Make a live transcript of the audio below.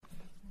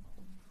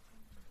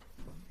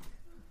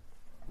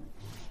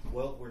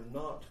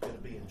not going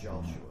to be in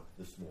Joshua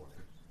this morning.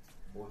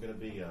 We're going to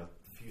be a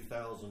few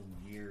thousand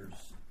years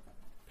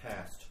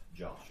past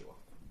Joshua.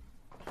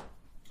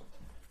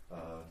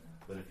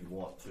 But if you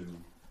want to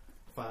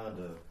find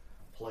a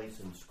place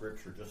in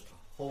Scripture just to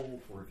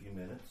hold for a few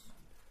minutes,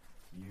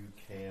 you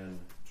can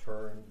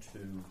turn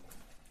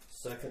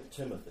to 2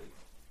 Timothy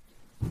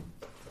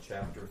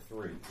chapter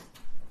 3,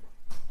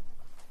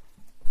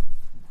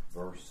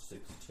 verse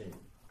 16.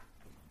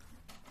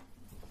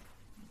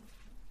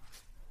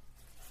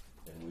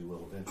 And we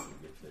will eventually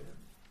get there.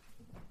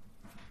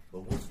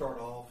 But we'll start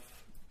off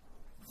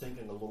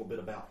thinking a little bit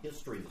about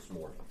history this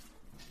morning.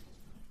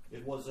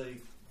 It was a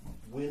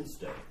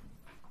Wednesday,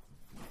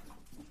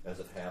 as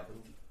it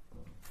happened,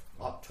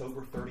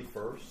 October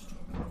 31st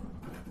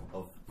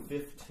of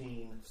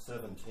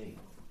 1517.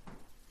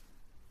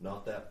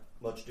 Not that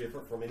much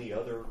different from any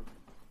other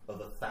of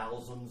the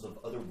thousands of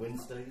other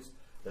Wednesdays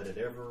that had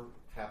ever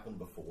happened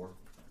before.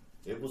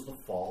 It was the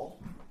fall,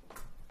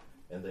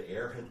 and the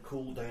air had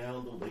cooled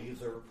down. The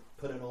leaves are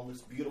putting on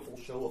this beautiful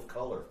show of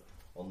color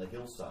on the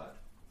hillside.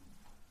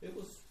 It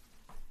was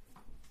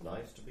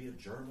nice to be a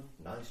German,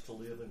 nice to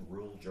live in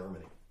rural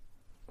Germany.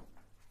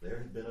 There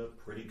had been a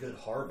pretty good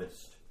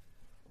harvest,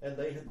 and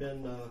they had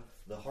been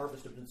the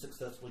harvest had been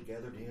successfully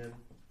gathered in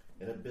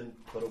and had been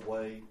put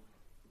away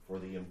for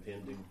the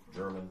impending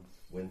German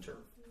winter.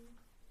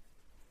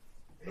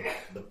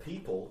 The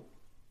people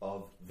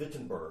of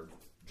Wittenberg,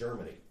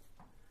 Germany,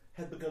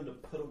 had begun to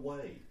put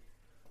away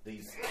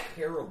these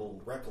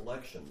terrible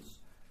recollections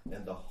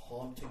and the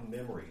haunting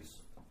memories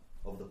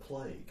of the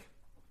plague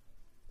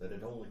that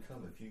had only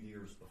come a few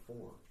years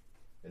before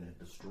and had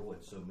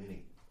destroyed so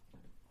many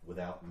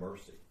without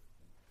mercy.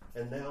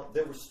 And now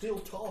there was still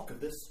talk of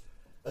this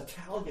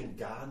Italian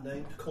guy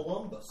named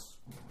Columbus,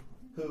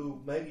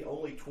 who maybe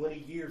only 20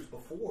 years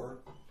before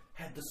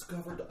had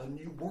discovered a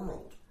new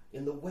world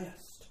in the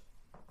West.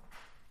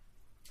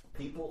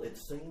 People, it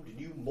seemed,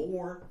 knew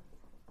more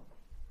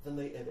than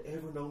they had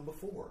ever known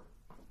before.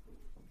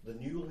 The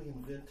newly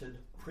invented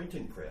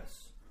printing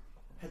press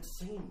had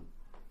seen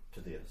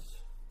to this.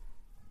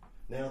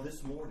 Now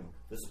this morning,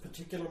 this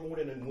particular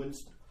morning in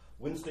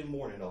Wednesday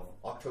morning of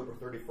October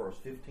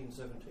 31st,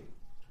 1517,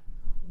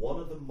 one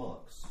of the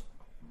monks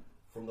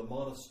from the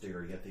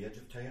monastery at the edge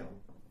of town,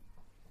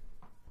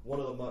 one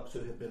of the monks who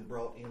had been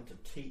brought in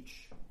to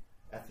teach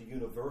at the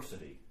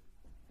university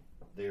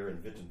there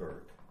in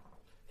Wittenberg,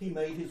 he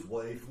made his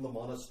way from the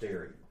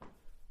monastery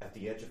at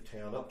the edge of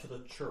town up to the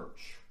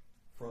church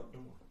front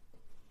door.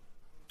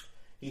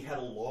 He had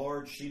a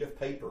large sheet of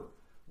paper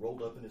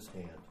rolled up in his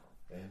hand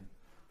and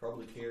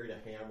probably carried a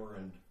hammer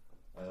and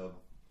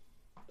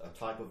a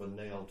type of a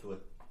nail to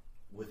it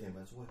with him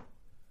as well.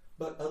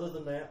 But other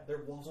than that,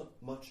 there wasn't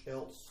much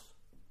else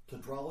to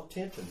draw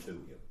attention to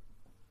him.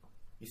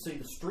 You see,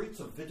 the streets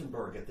of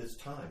Wittenberg at this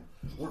time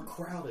were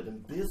crowded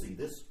and busy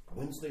this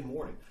Wednesday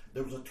morning.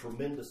 There was a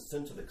tremendous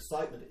sense of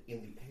excitement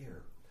in the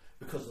air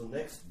because the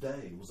next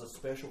day was a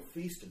special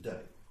feast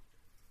day,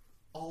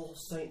 All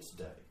Saints'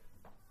 Day,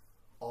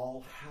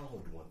 All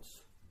Hallowed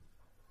Ones.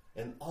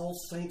 And All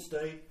Saints'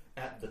 Day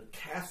at the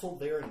castle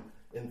there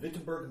in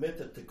Wittenberg meant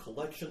that the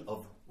collection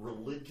of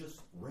religious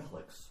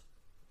relics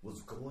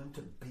was going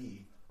to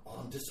be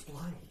on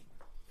display.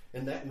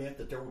 And that meant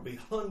that there would be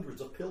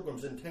hundreds of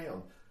pilgrims in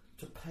town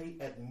to pay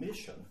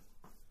admission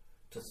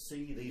to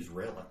see these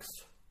relics.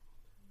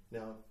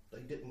 Now,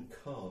 they didn't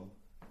come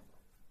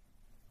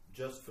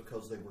just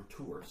because they were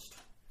tourists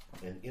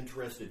and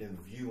interested in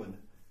viewing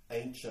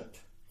ancient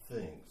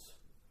things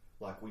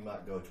like we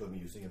might go to a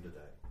museum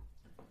today.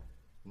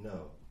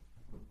 No.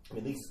 I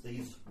mean,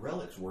 these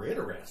relics were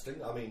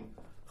interesting. I mean,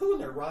 who in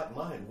their right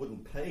mind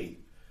wouldn't pay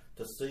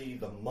to see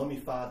the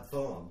mummified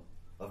thumb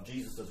of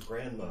Jesus'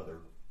 grandmother,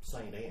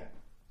 St. Anne?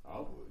 I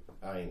would.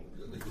 I ain't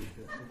really.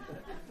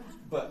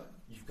 But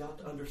you've got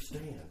to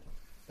understand,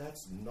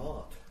 that's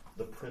not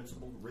the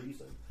principal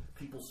reason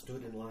people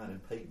stood in line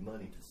and paid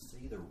money to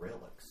see the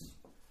relics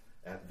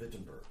at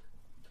Wittenberg.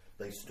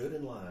 They stood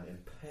in line and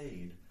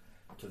paid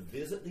to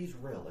visit these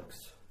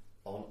relics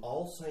on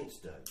All Saints'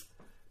 Day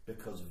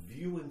because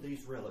viewing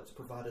these relics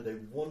provided a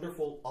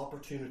wonderful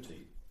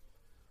opportunity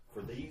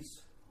for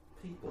these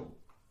people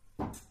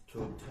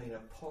to obtain a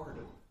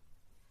pardon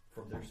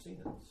from their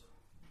sins.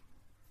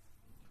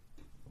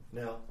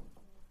 Now,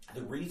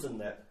 the reason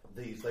that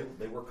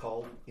they were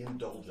called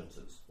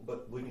indulgences,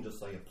 but we can just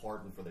say a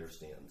pardon for their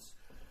sins.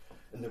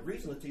 And the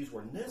reason that these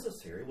were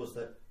necessary was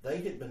that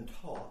they had been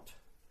taught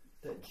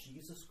that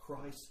Jesus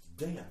Christ's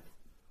death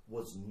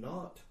was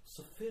not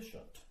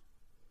sufficient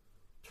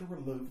to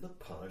remove the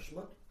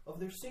punishment of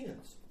their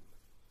sins.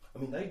 I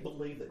mean, they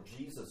believed that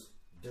Jesus'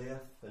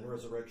 death and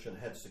resurrection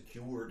had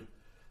secured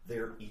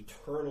their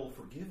eternal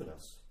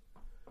forgiveness.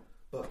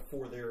 But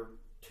for their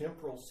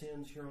temporal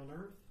sins here on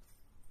earth,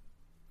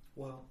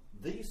 well,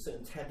 these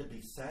sins had to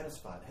be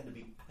satisfied, had to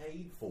be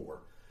paid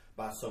for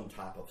by some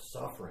type of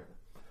suffering,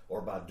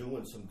 or by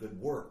doing some good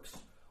works,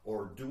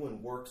 or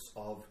doing works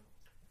of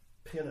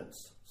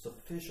penance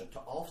sufficient to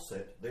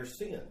offset their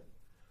sin.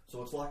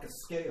 So it's like a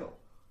scale,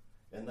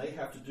 and they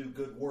have to do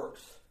good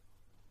works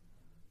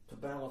to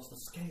balance the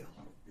scale,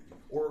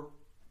 or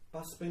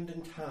by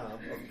spending time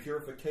of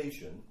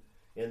purification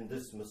in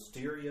this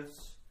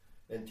mysterious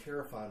and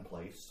terrifying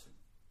place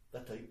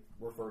that they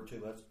referred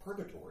to as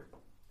purgatory.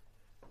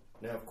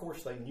 Now, of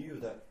course, they knew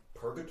that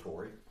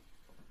purgatory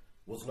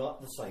was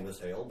not the same as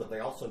hell, but they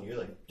also knew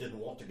they didn't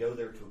want to go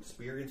there to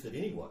experience it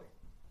anyway.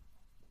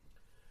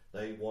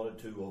 They wanted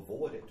to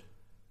avoid it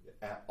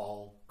at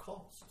all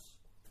costs.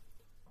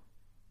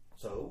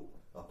 So,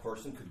 a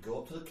person could go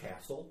up to the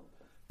castle,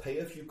 pay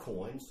a few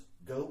coins,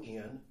 go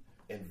in,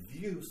 and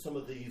view some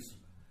of these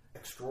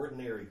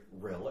extraordinary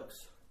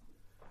relics,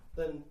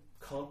 then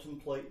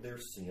contemplate their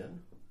sin,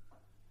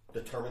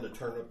 determine to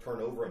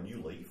turn over a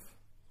new leaf.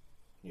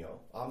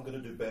 I'm going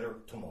to do better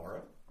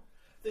tomorrow.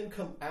 Then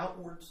come out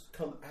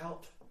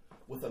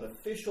with an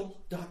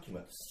official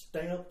document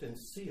stamped and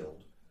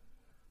sealed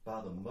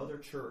by the Mother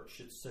Church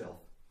itself,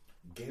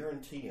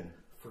 guaranteeing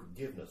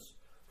forgiveness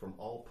from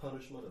all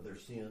punishment of their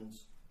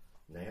sins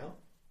now,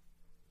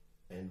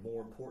 and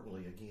more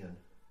importantly, again,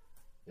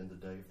 in the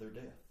day of their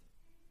death.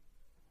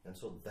 And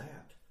so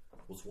that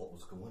was what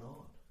was going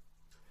on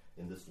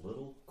in this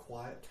little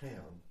quiet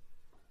town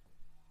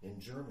in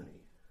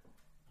Germany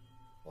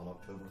on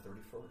October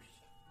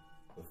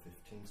 31st of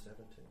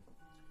 1517.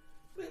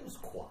 But it was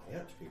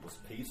quiet. It was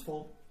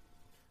peaceful.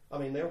 I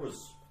mean, there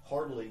was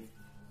hardly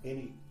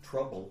any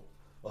trouble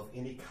of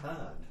any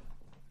kind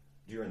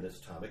during this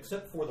time,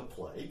 except for the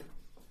plague,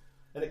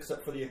 and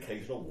except for the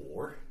occasional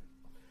war,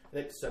 and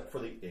except for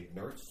the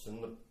ignorance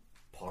and the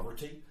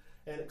poverty,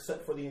 and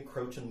except for the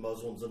encroaching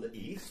Muslims in the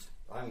East.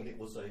 I mean, it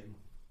was a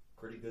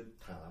pretty good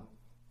time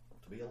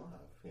to be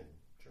alive in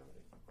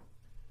Germany.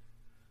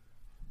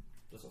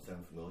 Doesn't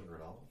sound familiar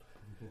at all,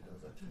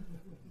 does it?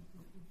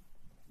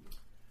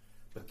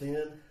 But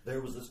then there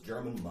was this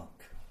German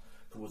monk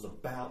who was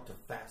about to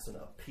fasten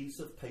a piece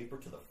of paper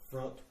to the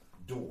front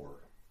door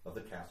of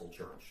the castle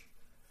church.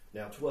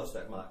 Now, to us,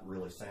 that might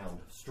really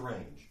sound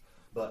strange,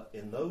 but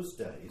in those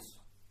days,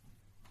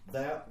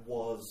 that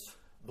was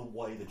the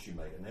way that you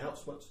made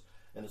announcements,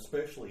 and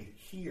especially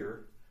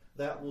here,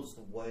 that was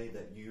the way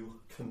that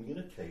you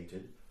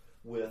communicated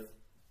with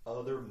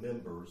other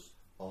members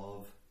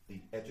of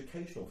the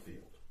educational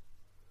field.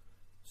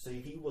 See,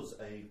 he was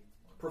a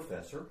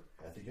professor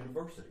at the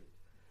university,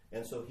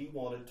 and so he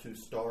wanted to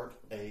start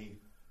a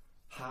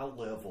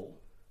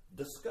high-level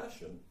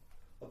discussion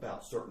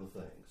about certain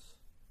things.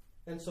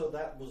 And so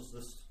that was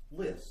this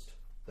list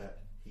that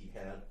he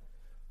had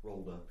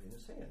rolled up in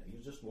his hand. He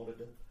just wanted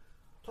to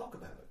talk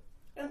about it.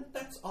 And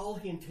that's all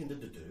he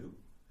intended to do.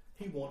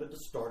 He wanted to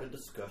start a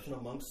discussion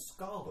among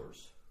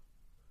scholars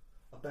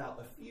about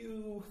a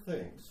few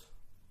things.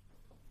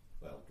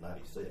 Well,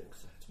 96,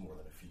 that's more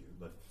than a few,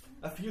 but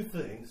a few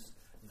things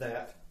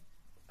that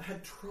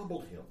had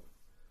troubled him.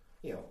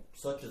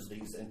 Such as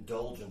these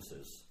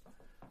indulgences,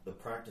 the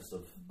practice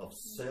of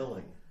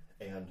selling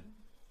and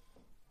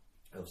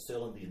of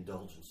selling the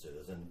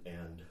indulgences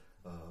and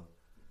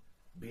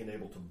being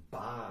able to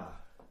buy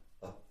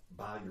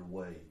your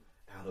way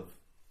out of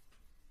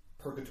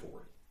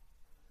purgatory.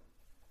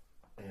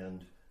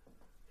 And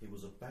he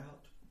was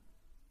about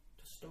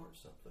to start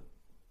something.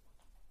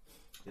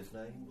 His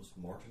name was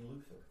Martin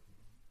Luther.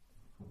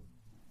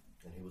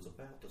 And he was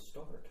about to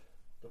start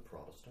the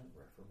Protestant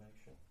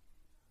Reformation.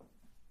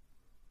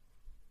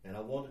 And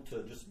I wanted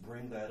to just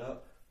bring that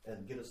up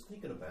and get us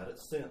thinking about it,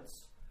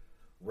 since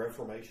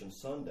Reformation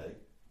Sunday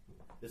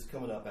is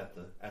coming up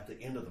at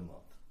the end of the month.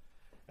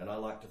 And I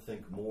like to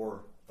think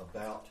more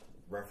about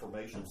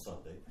Reformation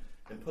Sunday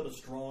and put a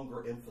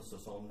stronger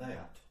emphasis on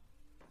that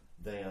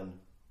than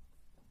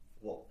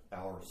what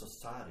our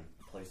society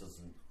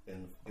places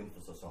an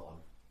emphasis on,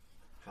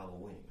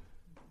 Halloween.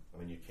 I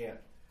mean, you can't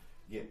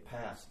get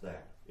past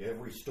that.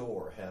 Every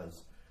store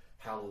has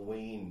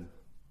Halloween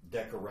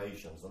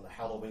decorations and the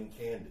Halloween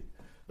candy.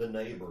 The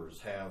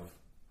neighbors have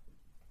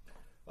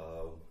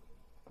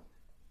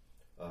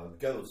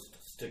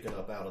ghosts sticking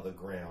up out of the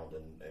ground,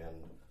 and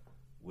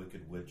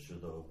Wicked Witch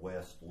of the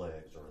West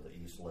legs or the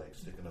East legs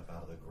sticking up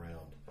out of the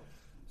ground.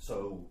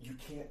 So you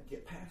can't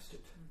get past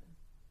it.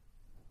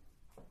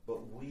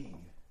 But we,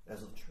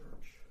 as a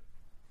church,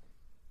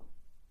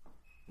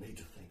 need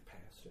to think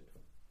past it.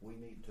 We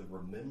need to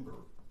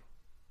remember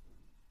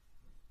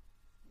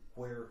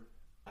where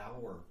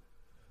our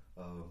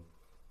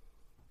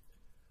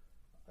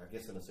I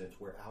guess in a sense,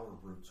 where our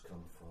roots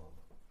come from,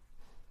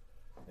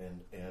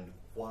 and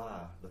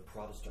why the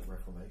Protestant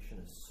Reformation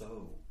is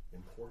so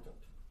important.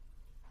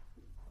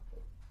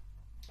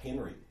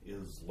 Henry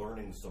is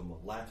learning some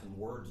Latin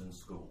words in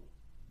school,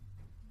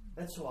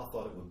 and so I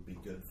thought it would be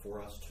good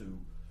for us to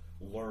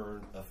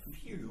learn a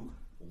few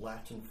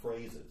Latin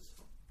phrases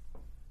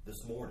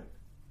this morning,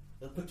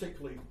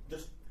 particularly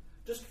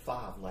just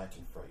 5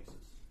 Latin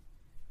phrases.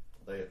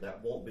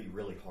 That won't be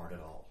really hard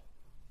at all.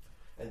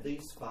 And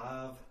these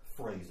 5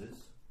 phrases,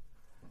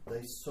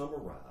 they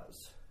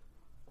summarize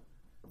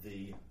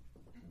the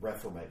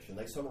Reformation.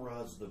 They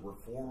summarize the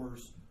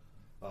Reformers'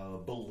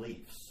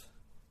 beliefs.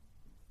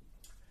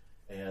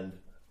 And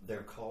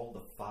they're called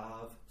the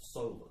 5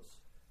 Solas.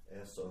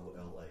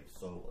 S-O-L-A,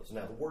 solas.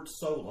 Now, the word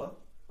sola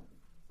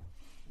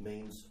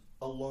means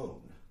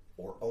alone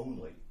or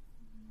only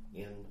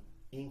in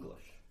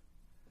English.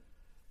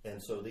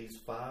 And so these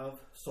 5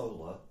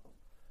 sola,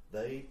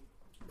 they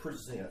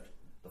present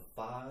the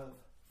 5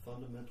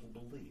 fundamental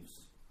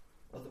beliefs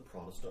of the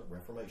Protestant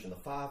Reformation, the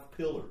 5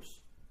 pillars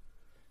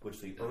which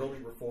the early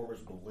reformers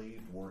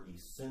believed were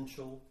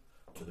essential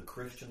to the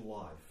Christian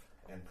life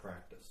and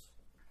practice.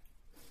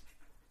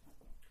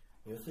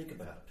 You know, think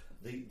about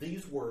it.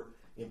 These were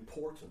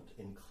important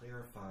in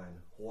clarifying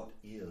what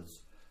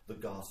is the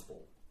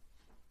gospel,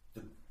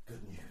 the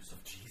good news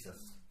of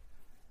Jesus.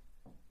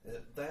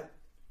 That,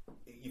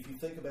 if you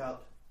think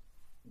about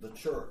the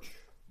church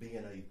being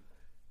a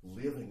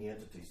living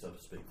entity, so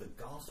to speak, the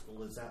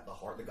gospel is at the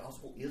heart. The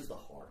gospel is the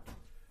heart,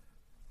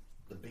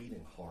 the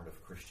beating heart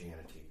of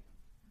Christianity.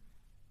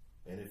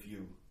 And if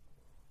you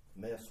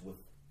mess with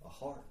a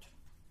heart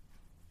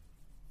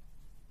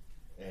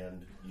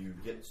and you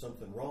get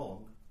something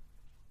wrong,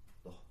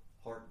 the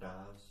heart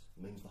dies,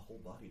 means the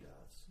whole body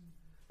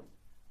dies.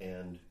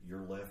 And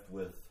you're left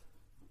with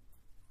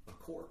a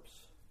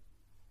corpse.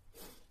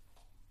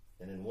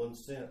 And in one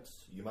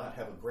sense, you might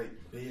have a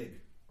great,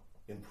 big,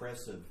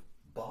 impressive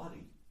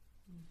body,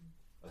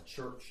 a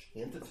church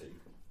entity,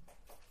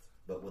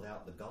 but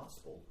without the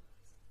gospel,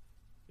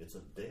 it's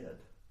a dead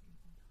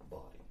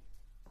body.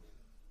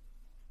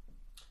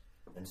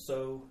 And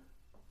so,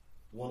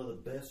 one of the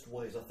best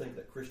ways I think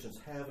that Christians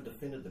have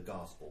defended the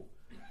gospel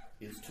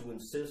is to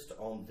insist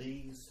on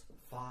these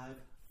 5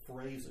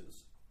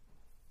 phrases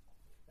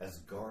as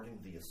guarding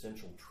the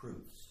essential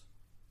truths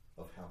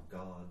of how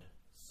God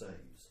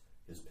saves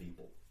his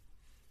people.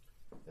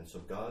 And so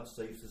God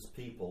saves his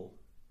people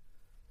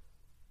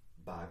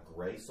by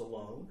grace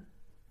alone,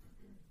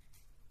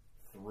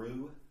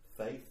 through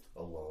faith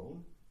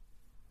alone,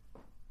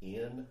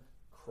 in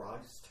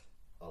Christ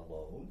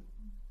alone,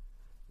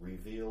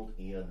 revealed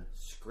in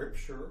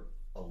Scripture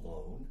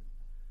alone,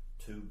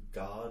 to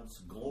God's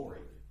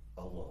glory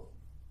alone.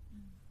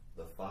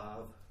 The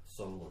 5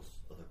 solas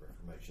of the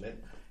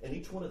Reformation. And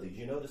each one of these,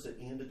 you notice it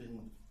ended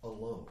in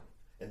alone.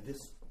 And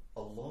this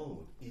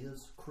alone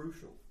is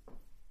crucial.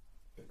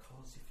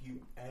 Because if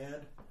you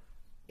add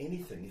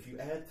anything, if you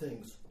add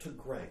things to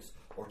grace,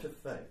 or to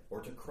faith, or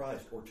to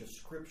Christ, or to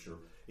Scripture,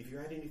 if you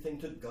add anything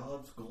to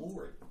God's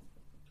glory,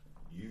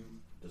 you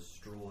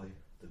destroy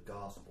the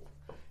gospel.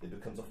 It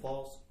becomes a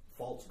false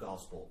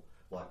gospel,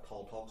 like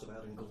Paul talks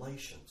about in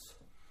Galatians,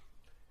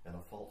 and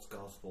a false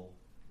gospel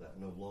that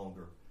no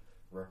longer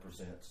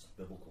represents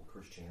biblical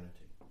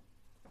Christianity.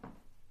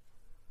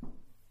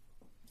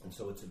 And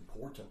so it's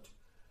important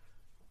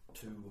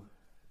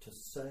to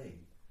say,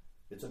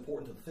 it's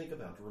important to think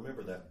about, to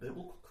remember that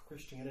biblical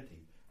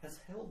Christianity has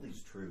held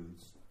these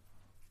truths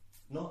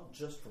not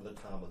just from the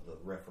time of the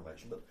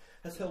Reformation, but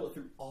has held it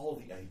through all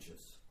the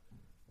ages.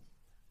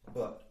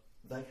 But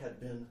they had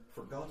been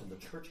forgotten. The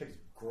church had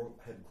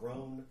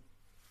grown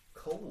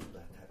cold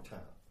at that time,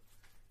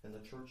 and the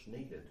church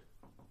needed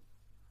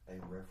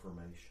a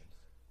reformation.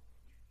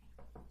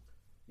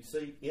 You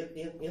see,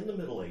 in the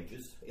Middle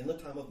Ages, in the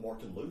time of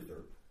Martin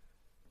Luther,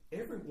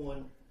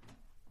 everyone,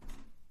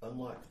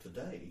 unlike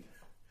today,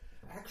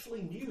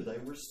 actually knew they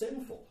were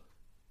sinful.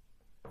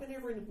 And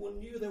everyone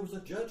knew there was a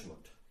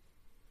judgment.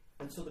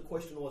 And so the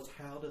question was,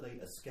 how do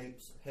they escape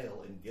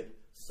hell and get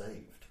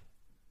saved?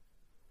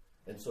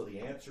 And so the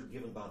answer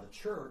given by the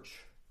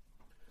church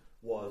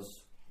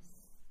was,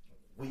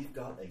 we've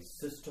got a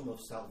system of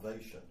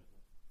salvation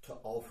to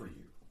offer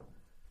you.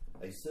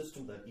 A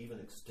system that even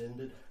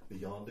extended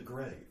beyond the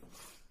grave.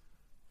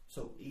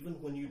 So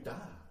even when you died,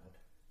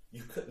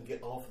 you couldn't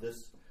get off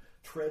this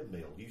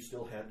treadmill. You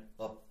still had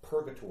a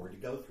purgatory to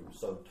go through,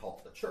 so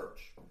taught the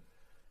church.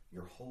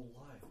 Your whole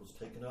life was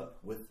taken up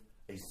with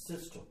a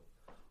system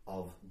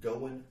of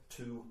going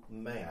to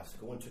Mass,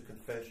 going to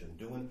confession,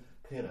 doing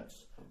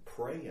penance,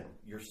 praying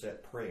your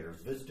set prayers,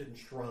 visiting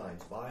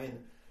shrines, buying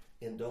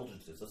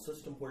indulgences, a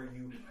system where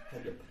you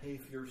had to pay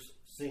for your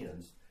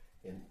sins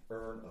and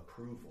earn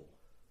approval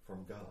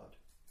from God.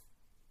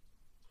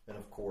 And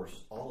of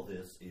course, all of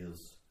this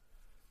is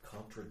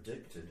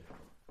contradicted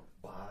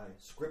by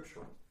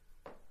Scripture.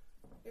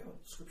 You know,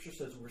 Scripture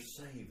says we're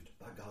saved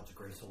by God's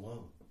grace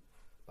alone,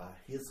 by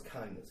His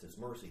kindness, His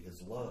mercy,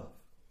 His love.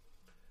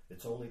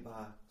 It's only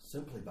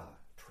simply by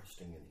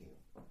trusting in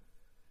Him.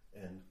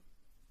 And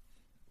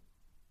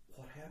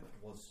what happened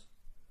was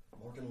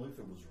Martin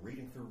Luther was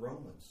reading through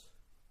Romans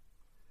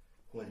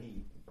when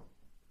he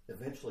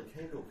eventually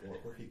came to a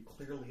point where he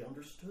clearly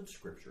understood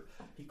Scripture.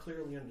 He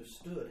clearly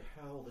understood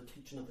how the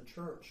teaching of the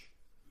church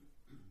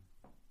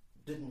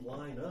didn't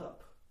line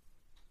up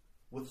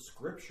with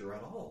Scripture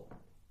at all.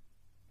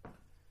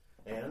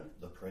 And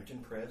the printing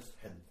press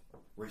had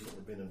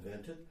recently been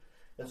invented,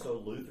 and so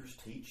Luther's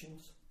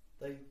teachings,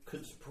 they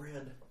could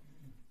spread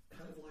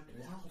kind of like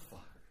wildfire.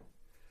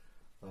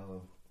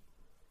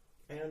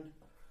 And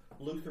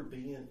Luther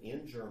being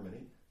in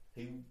Germany,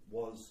 he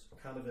was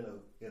kind of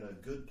in a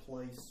good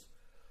place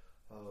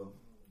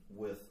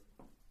with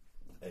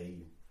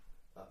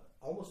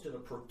almost in a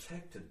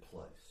protected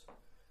place.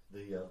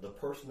 The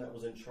person that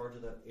was in charge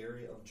of that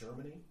area of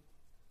Germany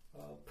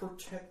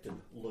protected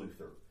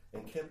Luther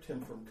and kept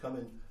him from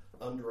coming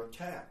under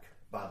attack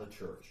by the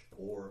church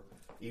or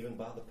even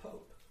by the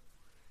Pope.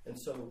 And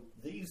so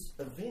these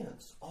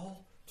events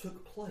all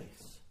took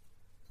place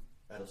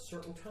at a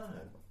certain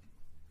time,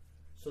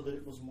 so that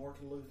it was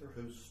Martin Luther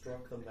who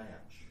struck the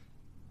match,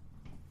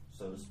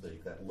 so to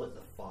speak, that lit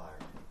the fire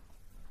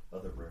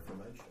of the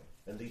Reformation.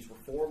 And these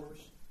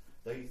reformers,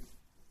 they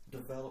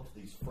developed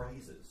these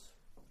phrases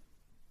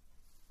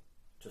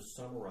to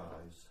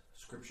summarize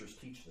Scripture's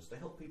teachings, to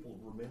help people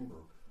remember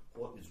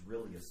what is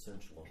really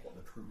essential and what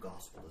the true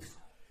gospel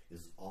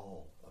is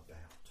all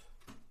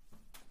about.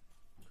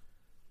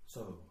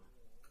 So,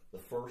 the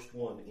first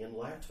one in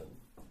Latin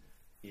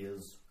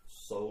is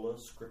Sola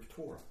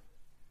Scriptura,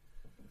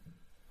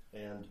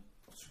 and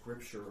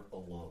Scripture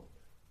alone.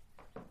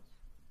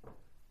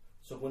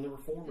 So when the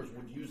Reformers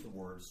would use the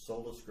word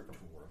Sola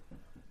Scriptura,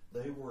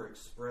 they were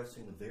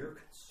expressing their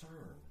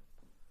concern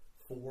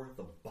for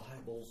the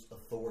Bible's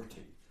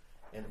authority.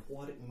 And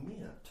what it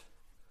meant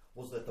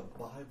was that the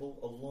Bible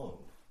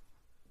alone,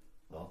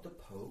 not the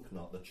Pope,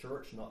 not the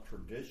church, not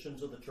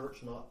traditions of the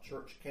church, not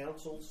church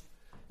councils,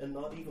 and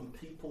not even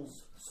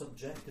people's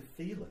subjective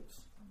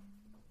feelings,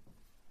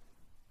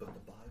 but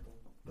the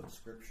Bible, but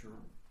Scripture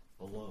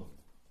alone.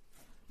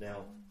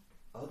 Now,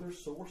 other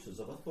sources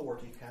of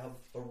authority have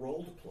a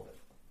role to play,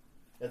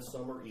 and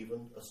some are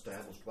even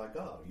established by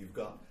God. You've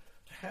got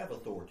to have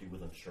authority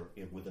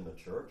within the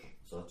church,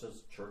 such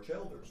as church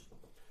elders.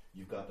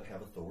 You've got to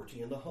have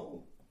authority in the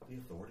home, the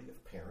authority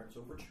of parents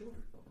over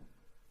children.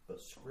 But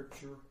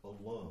Scripture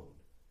alone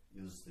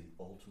is the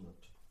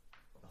ultimate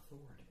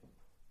authority.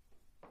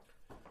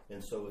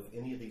 And so if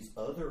any of these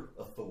other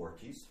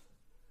authorities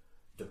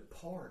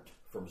depart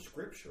from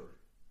Scripture,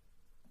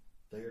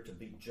 they are to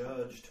be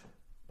judged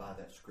by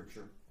that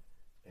Scripture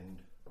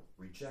and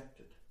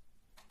rejected.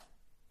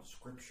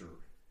 Scripture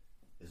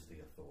is the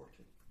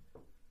authority.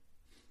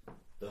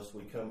 Thus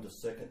we come to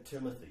 2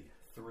 Timothy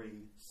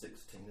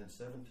 3:16 and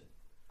 17.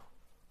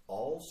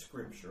 All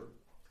Scripture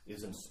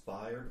is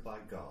inspired by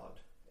God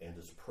and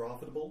is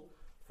profitable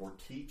for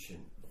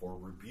teaching, for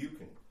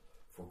rebuking,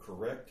 for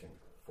correcting,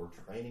 for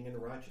training in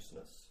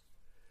righteousness,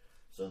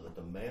 so that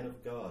the man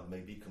of God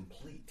may be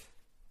complete,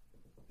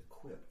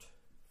 equipped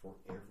for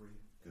every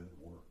good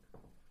work.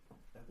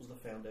 That was the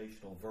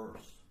foundational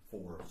verse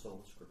for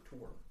Sola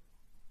Scriptura.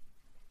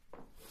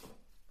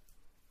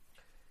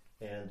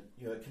 And,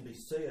 it can be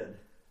said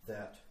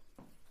that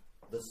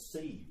the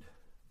seed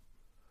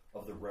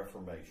of the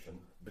Reformation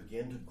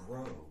began to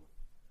grow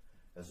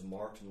as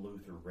Martin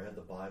Luther read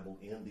the Bible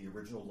in the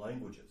original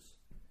languages.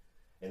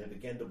 And it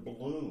began to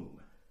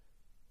bloom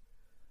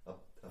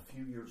a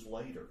few years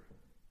later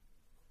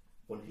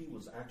when he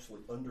was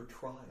actually under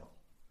trial.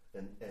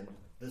 And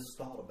this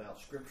thought about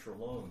Scripture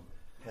alone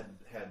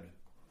had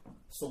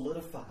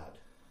solidified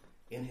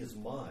in his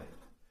mind.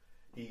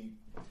 He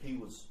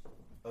was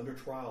under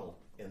trial,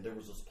 and there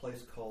was this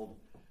place called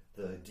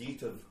the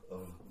Diet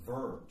of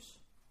Worms,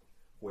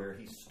 where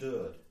he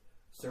stood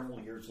several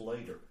years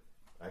later,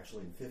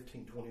 actually in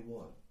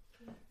 1521,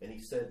 and he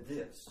said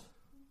this.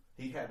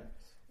 He had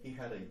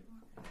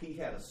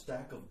a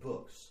stack of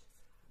books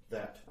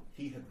that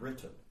he had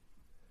written,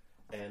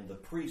 and the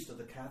priest of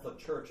the Catholic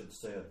Church had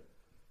said,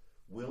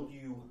 "Will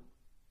you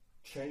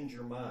change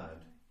your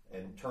mind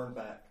and turn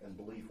back and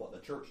believe what the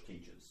church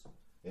teaches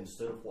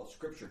instead of what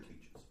Scripture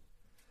teaches?"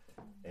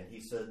 And he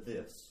said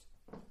this: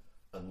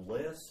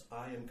 "Unless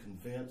I am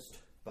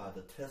convinced by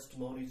the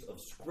testimonies of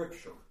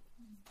Scripture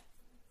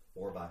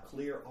or by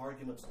clear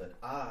arguments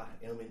that I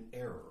am in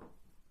error,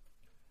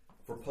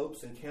 for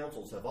popes and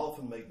councils have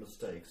often made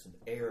mistakes and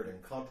erred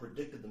and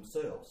contradicted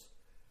themselves.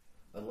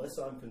 Unless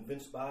I'm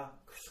convinced by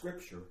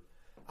Scripture,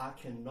 I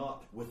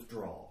cannot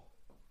withdraw,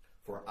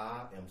 for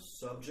I am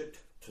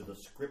subject to the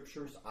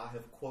Scriptures I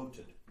have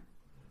quoted.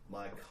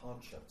 My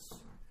conscience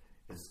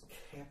is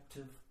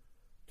captive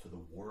to the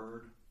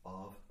Word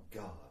of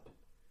God.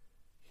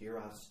 Here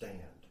I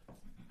stand.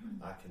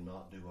 I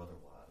cannot do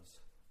otherwise.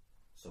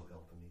 So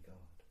help me God."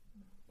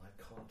 My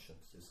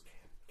conscience is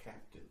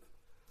captive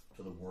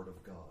to the Word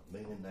of God,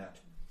 meaning that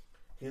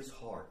his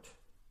heart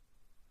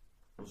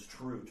was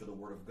true to the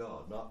Word of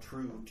God, not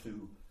true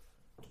to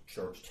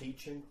church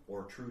teaching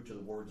or true to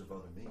the words of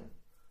other men,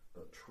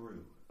 but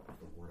true to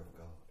the Word of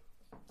God.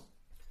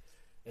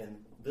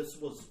 And this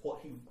was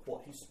what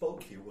he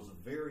spoke here was a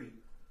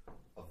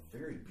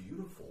very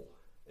beautiful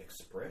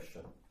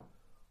expression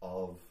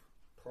of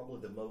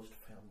probably the most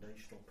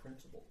foundational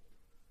principle,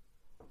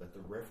 that the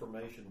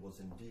Reformation was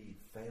indeed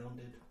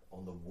founded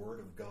on the Word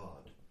of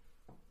God,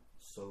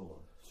 Sola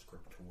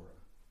Scriptura.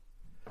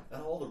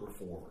 And all the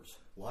reformers,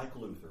 like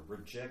Luther,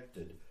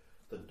 rejected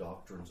the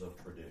doctrines of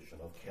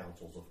tradition, of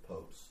councils of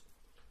popes,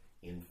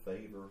 in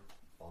favor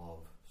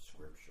of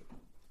Scripture.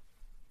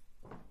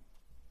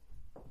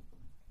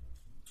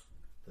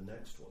 The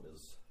next one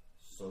is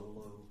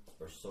Sola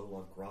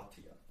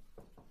Gratia.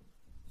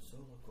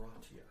 Sola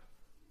Gratia.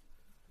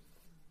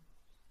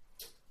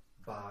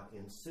 By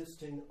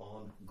insisting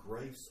on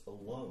grace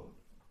alone,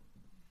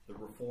 The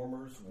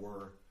reformers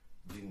were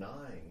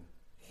denying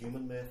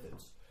human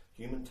methods,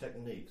 human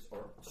techniques,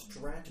 or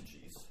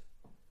strategies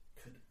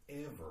could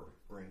ever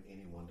bring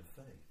anyone to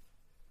faith.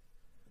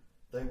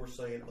 They were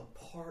saying,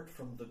 apart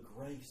from the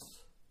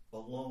grace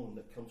alone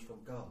that comes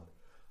from God,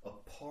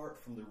 apart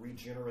from the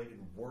regenerated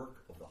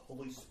work of the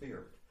Holy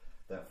Spirit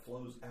that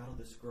flows out of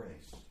this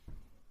grace,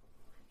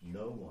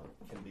 no one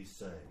can be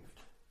saved.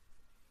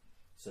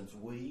 Since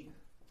we,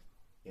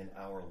 in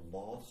our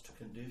lost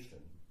condition,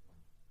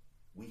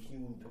 we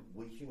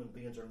human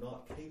beings are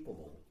not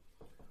capable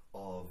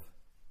of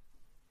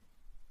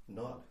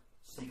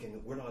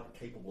we're not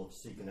capable of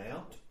seeking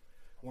out,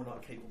 we're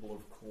not capable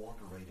of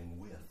cooperating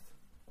with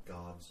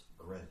God's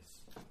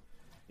grace.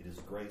 It is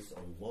grace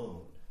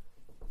alone,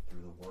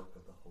 through the work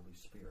of the Holy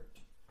Spirit,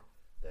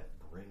 that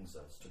brings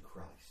us to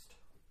Christ.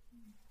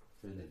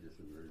 Finney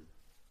disagreed.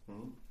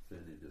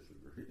 Finney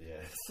disagreed.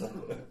 Yes.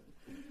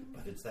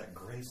 But it's that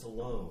grace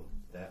alone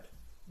that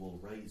will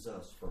raise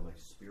us from a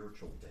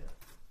spiritual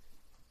death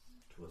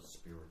to a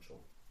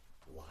spiritual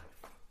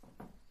life.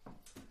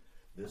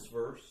 This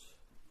verse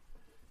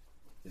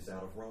is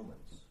out of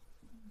Romans.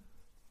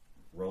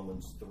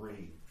 Romans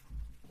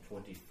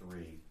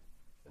 3:23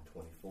 and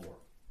 24.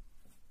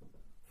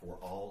 For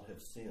all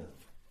have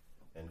sinned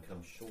and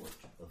come short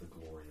of the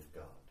glory of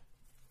God.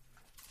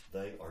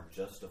 They are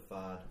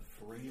justified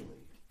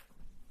freely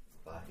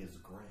by His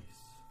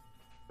grace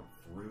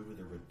through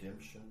the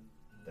redemption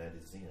that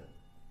is in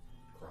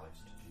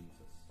Christ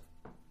Jesus.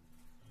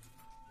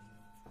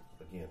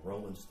 Again,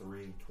 Romans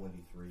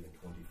 3:23 and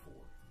 24.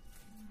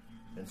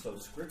 And so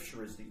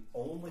Scripture is the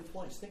only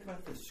place. Think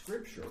about this.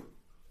 Scripture,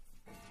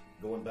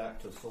 going back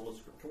to Sola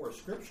Scriptura,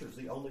 Scripture is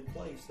the only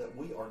place that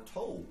we are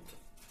told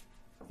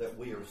that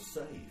we are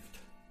saved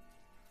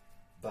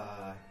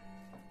by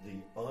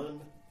the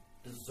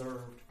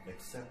undeserved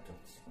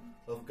acceptance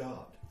of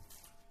God.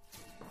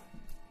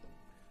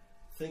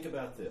 Think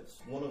about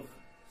this. I'll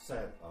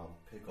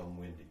pick on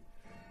Wendy.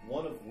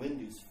 One of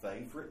Wendy's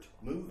favorite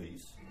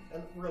movies,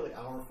 and really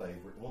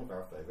one of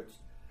our favorites,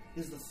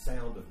 is The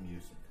Sound of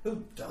Music.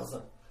 Who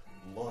doesn't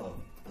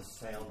love The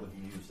Sound of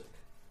Music?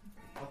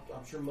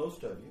 I'm sure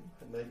most of you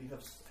maybe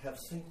have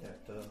seen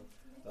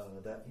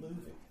that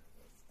movie.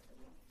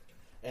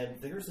 And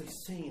there's a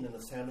scene in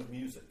The Sound of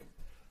Music,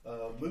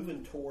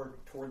 moving toward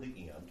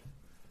the end,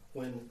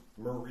 when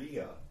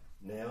Maria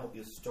now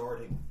is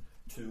starting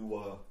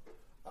to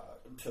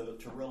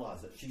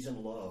realize that she's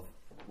in love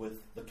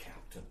with the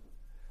captain.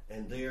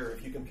 And there,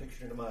 if you can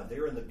picture it in mind,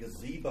 they're in the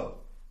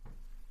gazebo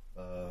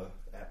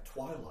at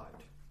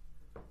twilight.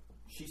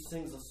 She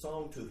sings a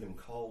song to him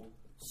called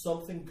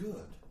Something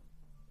Good.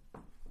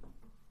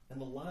 And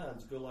the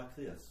lines go like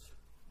this.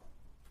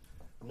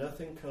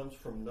 Nothing comes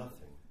from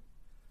nothing.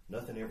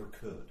 Nothing ever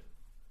could.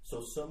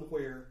 So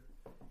somewhere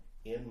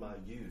in my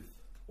youth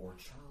or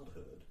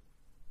childhood,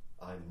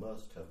 I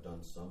must have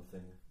done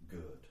something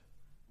good.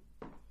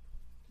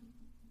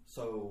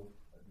 So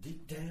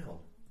deep down,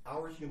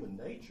 our human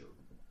nature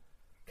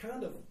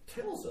kind of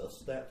tells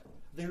us that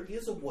there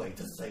is a way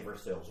to save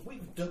ourselves.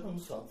 We've done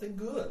something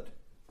good.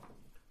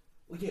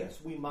 Well,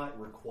 yes, we might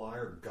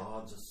require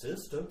God's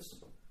assistance,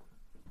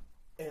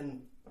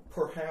 and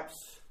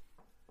perhaps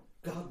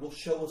God will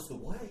show us the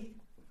way,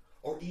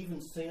 or even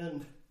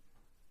send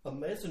a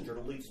messenger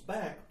to lead us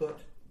back,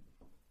 but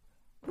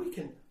we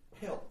can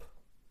help.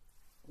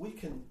 We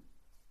can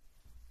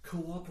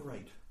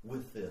cooperate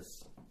with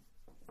this.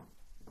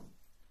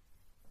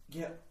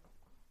 Yet,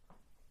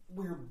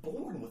 we're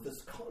born with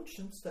this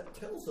conscience that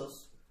tells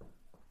us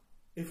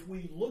if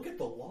we look at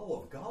the law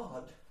of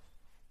God,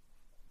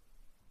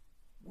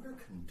 we're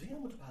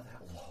condemned by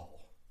that law.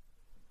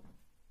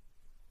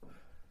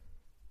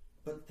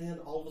 But then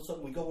all of a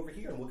sudden we go over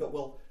here and we go,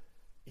 well,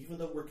 even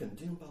though we're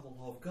condemned by the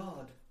law of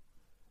God,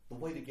 the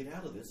way to get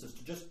out of this is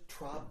to just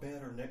try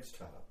better next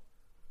time.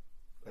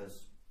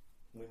 As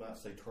we might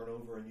say, turn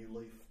over a new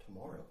leaf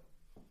tomorrow.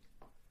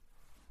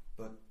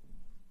 But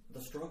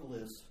the struggle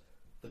is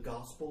the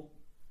gospel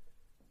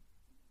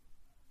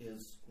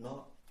is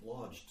not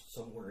lodged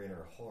somewhere in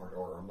our heart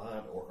or our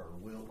mind or our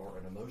will or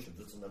our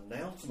emotions. It's an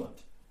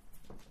announcement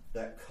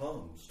that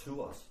comes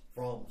to us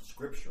from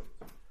Scripture,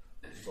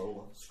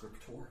 Sola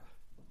Scriptura.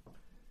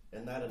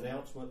 And that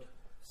announcement,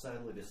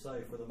 sadly to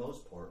say, for the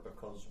most part,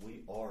 because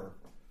we are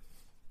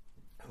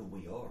who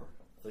we are,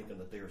 thinking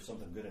that there's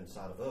something good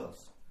inside of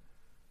us,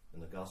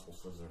 and the gospel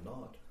says they're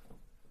not.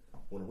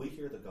 When we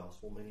hear the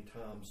gospel, many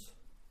times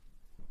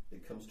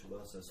it comes to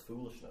us as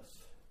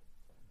foolishness.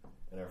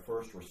 And our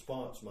first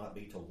response might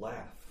be to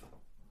laugh,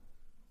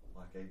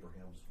 like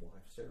Abraham's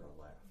wife Sarah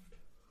laughed.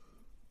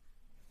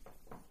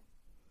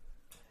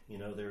 You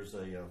know, there's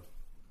a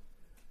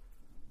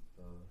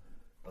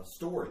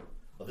story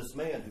of this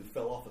man who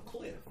fell off a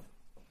cliff.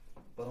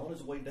 But on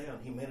his way down,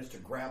 he managed to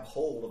grab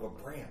hold of a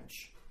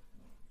branch.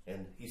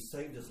 And he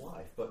saved his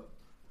life. But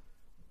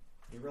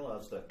he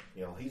realized that,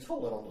 he's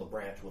holding onto the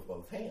branch with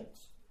both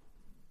hands.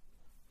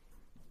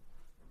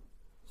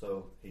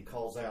 So he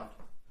calls out,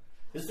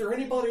 "Is there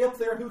anybody up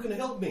there who can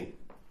help me?"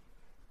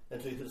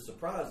 And to his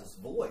surprise, his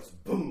voice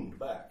boomed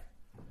back.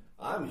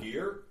 I'm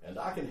here and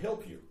I can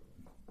help you.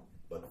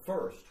 But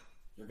first,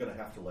 you're going to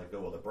have to let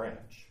go of the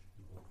branch.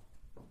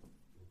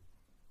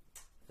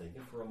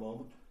 Thinking for a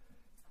moment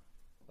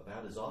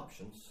about his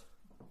options,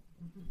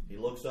 he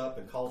looks up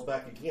and calls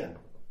back again.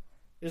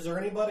 Is there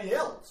anybody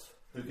else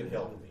who can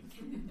help me?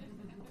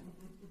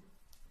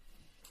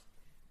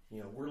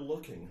 We're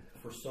looking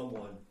for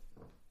someone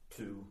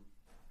to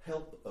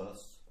help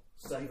us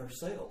save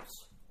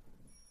ourselves.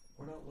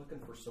 We're not looking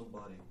for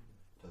somebody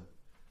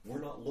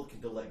we're not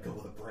looking to let go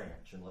of the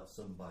branch and let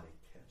somebody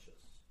catch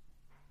us.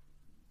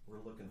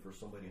 We're looking for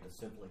somebody to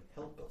simply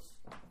help us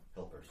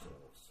help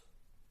ourselves.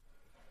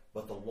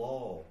 But the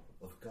law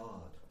of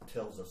God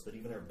tells us that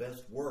even our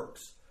best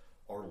works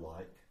are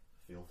like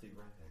filthy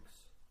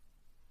rags.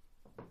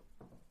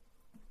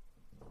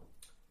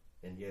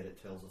 And yet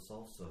it tells us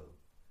also,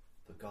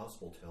 the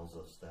gospel tells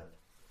us that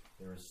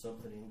there is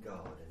something in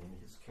God and in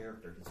His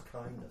character, His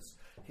kindness,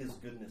 His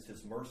goodness,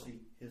 His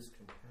mercy, His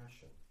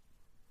compassion.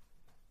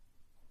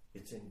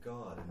 It's in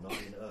God and not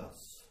in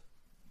us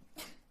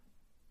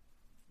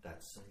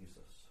that saves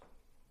us.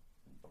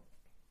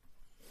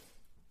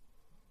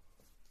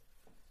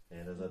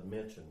 And as I've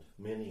mentioned,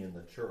 many in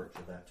the church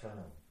at that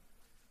time,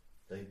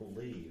 they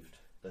believed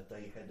that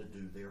they had to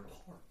do their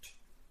part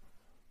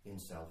in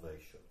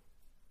salvation.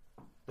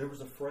 There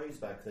was a phrase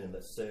back then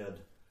that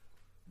said,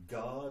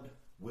 God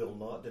will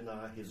not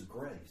deny His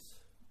grace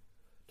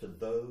to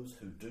those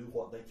who do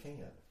what they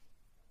can.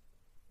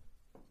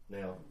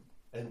 Now,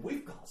 and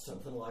we've got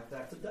something like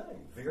that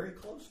today, very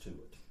close to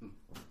it.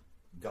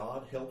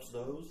 God helps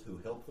those who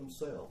help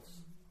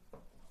themselves.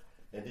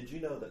 And did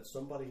you know that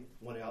somebody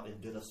went out and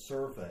did a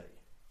survey?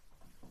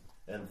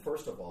 And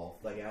first of all,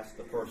 they asked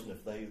the person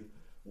if they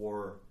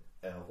were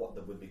what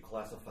would be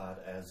classified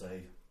as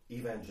a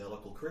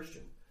evangelical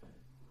Christian.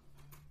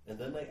 And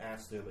then they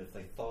asked them if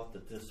they thought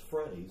that this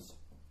phrase,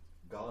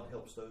 God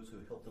helps those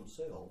who help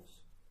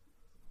themselves,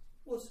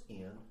 was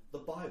in the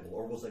Bible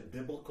or was a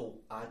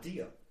biblical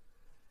idea.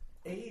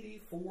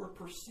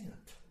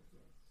 84%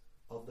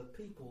 of the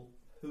people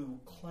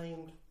who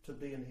claimed to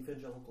be an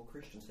evangelical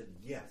Christian said,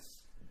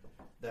 yes,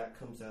 that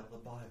comes out of the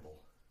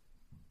Bible.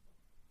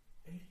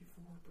 84%.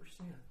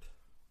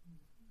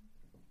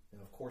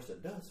 And of course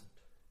it doesn't.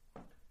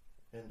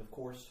 And of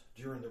course,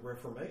 during the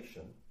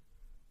Reformation,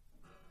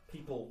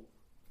 people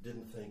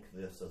didn't think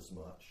this as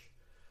much.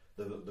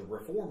 The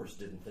Reformers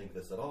didn't think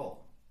this at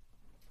all.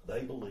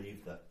 They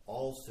believed that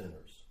all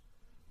sinners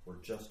were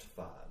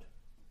justified,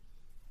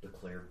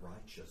 declared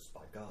righteous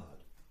by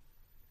God,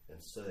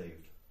 and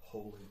saved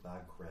wholly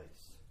by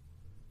grace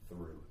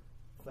through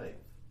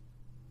faith.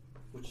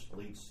 Which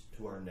leads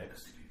to our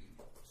next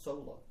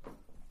sola.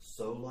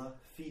 Sola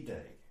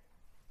fide.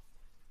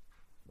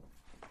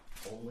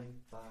 Only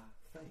by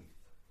faith.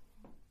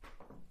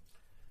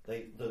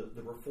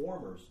 The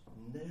Reformers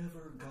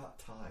never got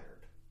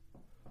tired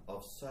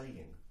of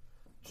saying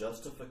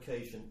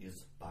justification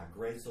is by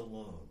grace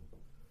alone,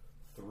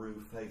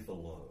 through faith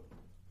alone,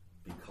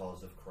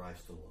 because of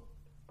Christ alone.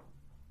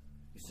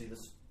 You see,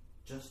 this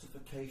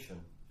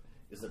justification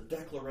is a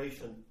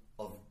declaration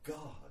of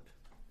God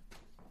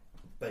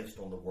based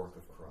on the work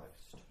of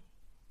Christ.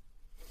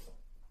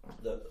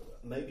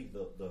 Maybe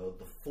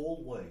the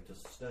full way to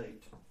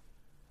state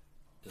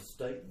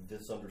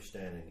this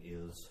understanding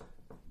is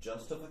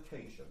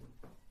justification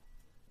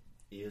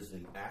is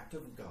the act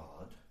of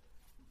God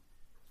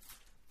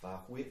by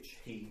which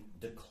He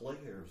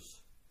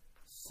declares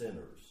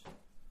sinners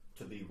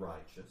to be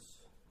righteous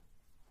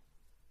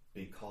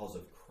because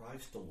of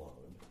Christ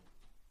alone,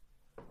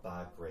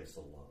 by grace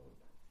alone,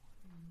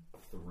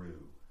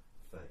 through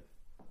faith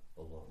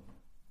alone.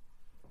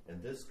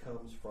 And this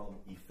comes from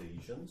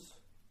Ephesians.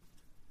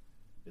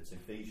 It's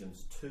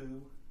Ephesians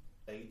 2,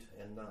 8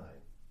 and 9,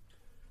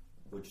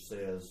 which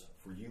says,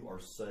 "For you are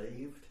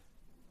saved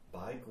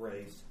by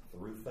grace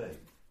through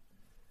faith,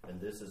 and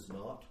this is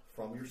not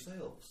from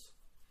yourselves.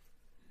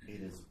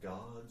 It is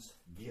God's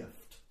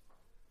gift,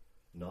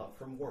 not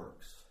from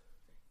works,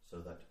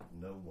 so that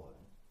no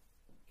one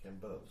can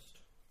boast."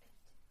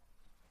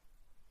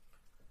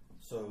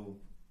 So,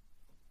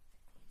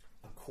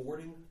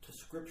 according to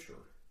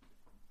Scripture,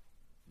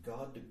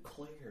 God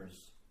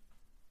declares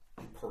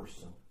a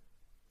person.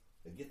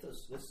 And get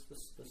this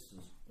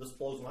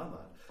blows my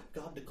mind.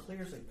 God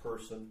declares a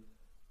person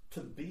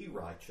to be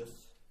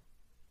righteous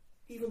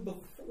even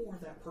before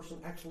that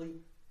person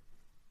actually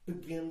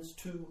begins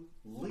to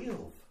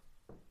live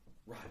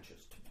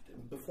righteous,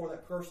 before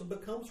that person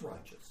becomes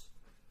righteous.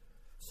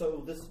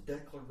 So this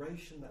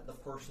declaration that the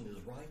person is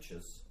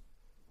righteous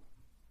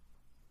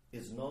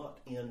is not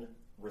in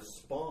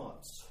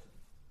response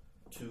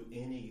to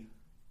any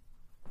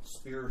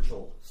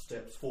spiritual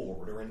steps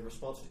forward or in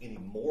response to any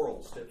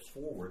moral steps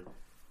forward,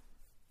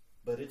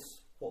 but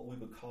it's what we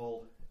would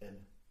call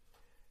an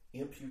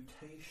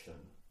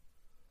imputation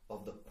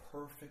of the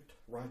perfect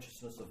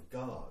righteousness of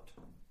God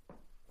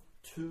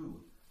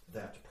to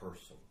that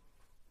person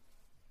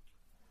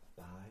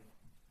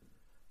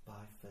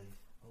by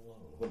faith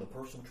alone. When the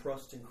person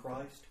trusts in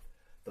Christ,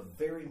 that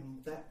very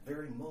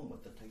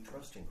moment that they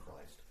trust in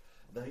Christ,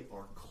 they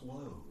are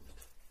clothed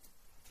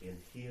in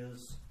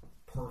His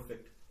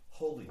perfect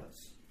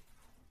holiness.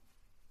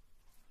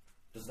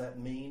 Does that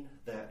mean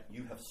that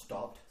you have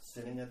stopped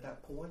sinning at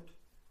that point?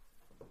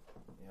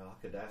 I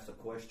could ask the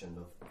question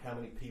of how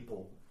many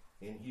people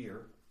in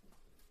here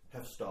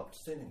have stopped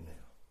sinning now?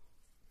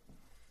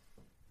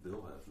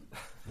 Bill hasn't.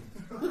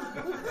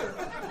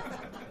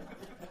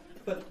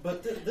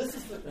 But this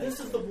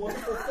is the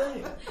wonderful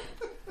thing,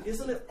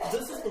 isn't it?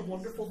 This is the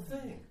wonderful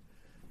thing,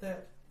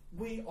 that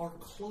we are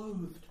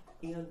clothed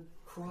in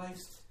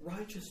Christ's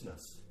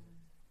righteousness.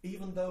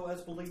 Even though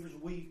as believers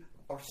we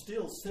are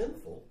still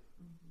sinful,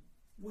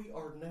 we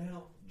are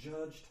now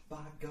judged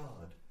by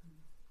God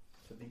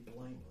to be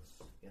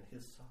blameless in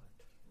His sight.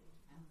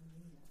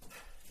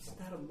 Isn't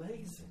that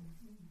amazing?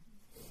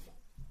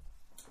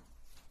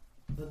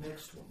 The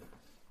next one.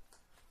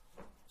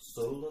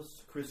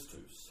 Solas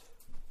Christus.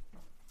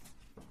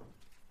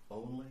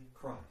 Only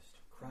Christ.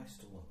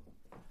 Christ alone.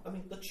 I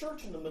mean, the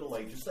church in the Middle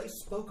Ages, they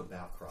spoke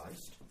about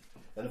Christ.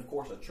 And of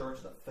course, a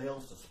church that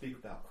fails to speak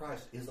about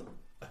Christ isn't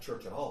a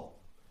church at all.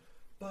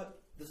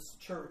 But this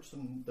church,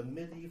 the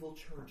medieval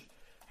church,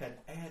 had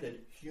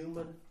added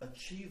human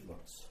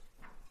achievements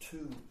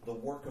to the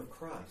work of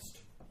Christ,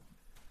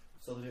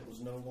 so that it was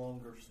no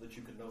longer, so that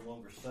you could no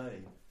longer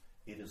say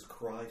it is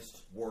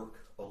Christ's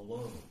work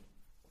alone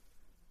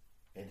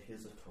and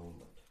His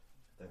atonement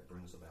that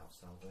brings about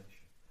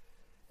salvation.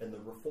 And the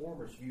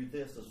Reformers viewed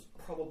this as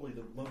probably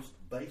the most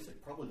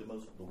basic, probably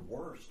the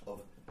worst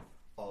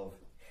of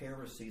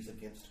heresies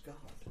against God,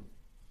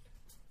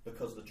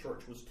 because the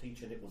church was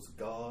teaching it was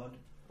God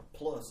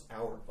plus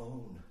our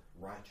own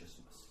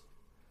righteousness.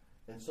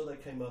 And so they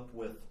came up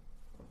with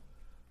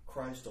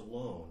Christ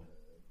alone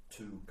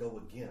to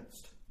go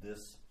against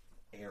this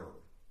error.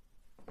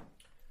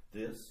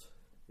 This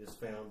is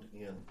found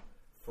in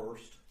 1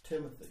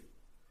 Timothy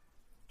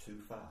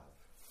 2:5.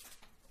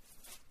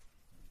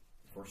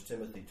 1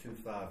 Timothy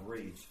 2:5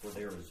 reads, "For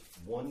there is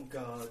one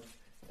God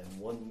and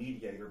one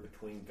mediator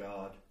between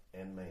God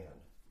and man,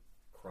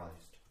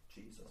 Christ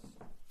Jesus."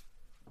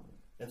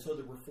 And so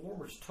the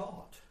Reformers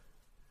taught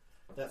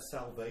that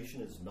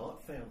salvation is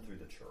not found through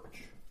the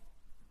church.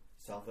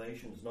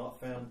 Salvation is not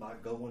found by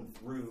going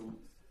through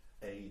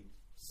a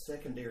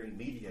secondary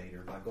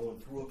mediator, by going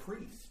through a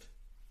priest.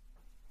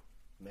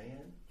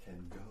 Man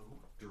can go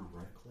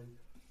directly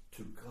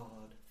to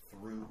God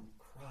through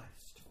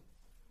Christ.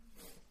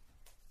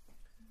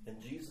 And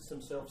Jesus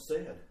Himself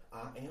said,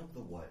 "I am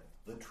the way,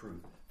 the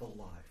truth, the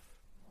life.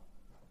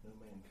 No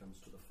man comes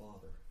to the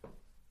Father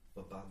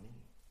but by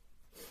me."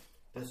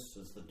 This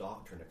is the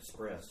doctrine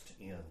expressed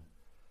in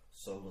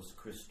Solas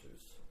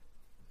Christus,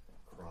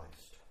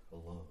 Christ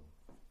alone.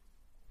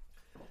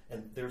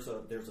 And there's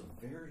a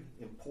very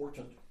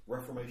important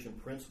Reformation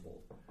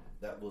principle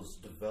that was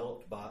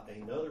developed by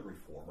another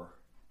reformer,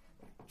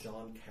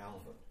 John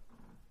Calvin.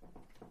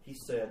 He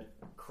said,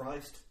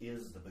 Christ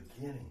is the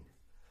beginning,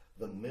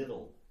 the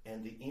middle,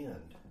 and the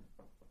end,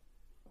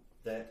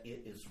 that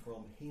it is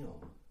from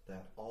Him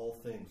that all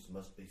things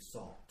must be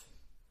sought.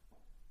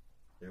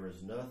 There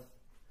is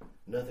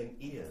nothing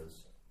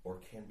is or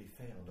can be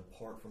found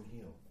apart from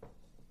Him.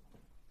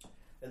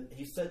 And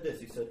he said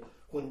this, he said,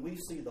 when we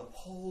see the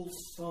whole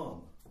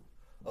sum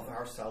of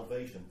our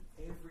salvation,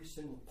 every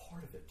single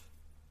part of it,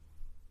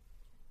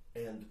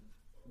 and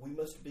we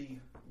must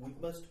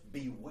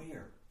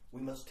beware,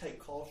 we must take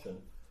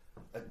caution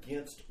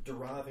against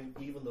deriving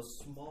even the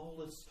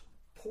smallest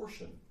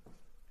portion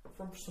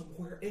from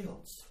somewhere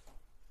else.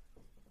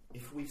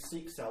 If we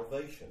seek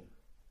salvation,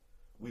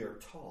 we are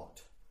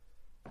taught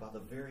by the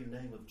very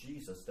name of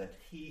Jesus that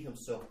He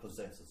Himself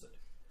possesses it.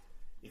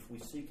 If we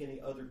seek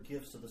any other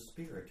gifts of the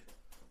Spirit,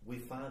 we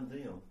find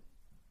them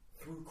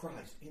through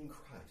Christ, in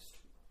Christ.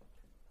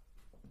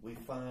 We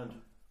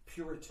find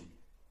purity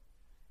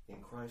in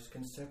Christ's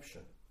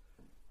conception.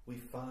 We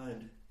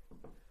find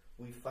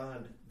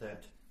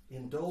that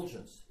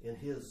indulgence in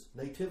His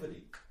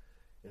nativity,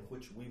 in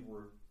which we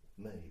were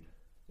made,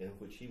 in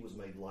which He was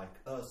made like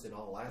us in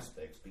all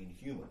aspects, being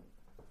human,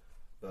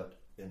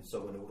 and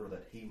so in order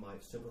that He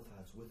might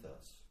sympathize with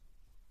us.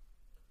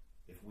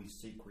 If we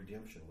seek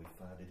redemption, we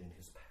find it in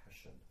His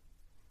passion.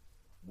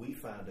 We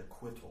find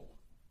acquittal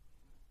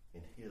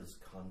in His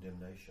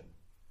condemnation.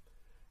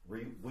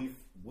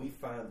 We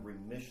find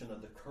remission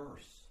of the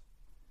curse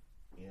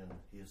in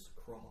His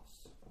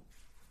cross.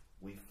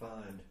 We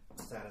find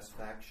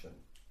satisfaction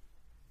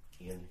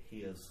in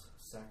His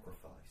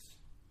sacrifice.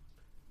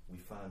 We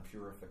find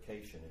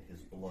purification in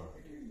His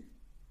blood.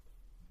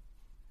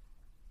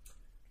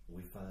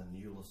 We find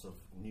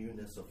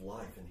newness of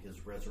life in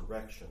His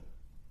resurrection,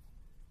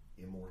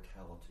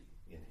 immortality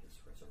in His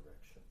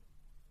resurrection.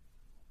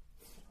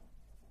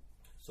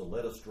 So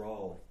let us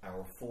draw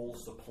our full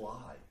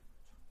supply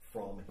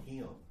from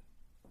Him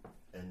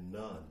and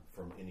none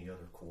from any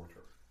other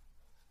quarter.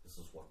 This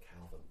is what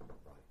Calvin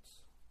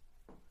writes.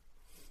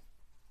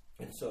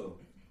 And so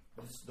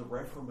the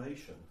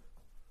Reformation,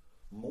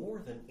 more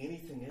than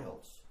anything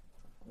else,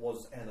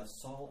 was an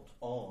assault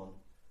on,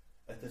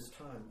 at this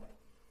time,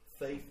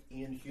 faith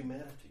in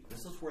humanity.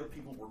 This is where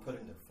people were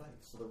putting their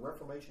faith. So the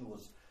Reformation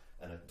was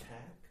an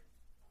attack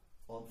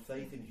on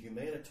faith in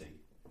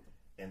humanity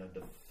and a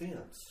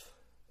defense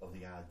of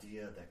the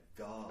idea that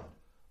God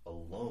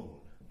alone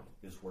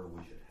is where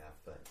we should have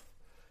faith.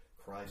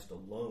 Christ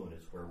alone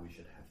is where we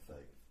should have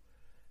faith.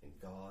 And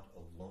God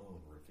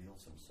alone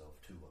reveals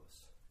himself to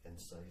us and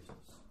saves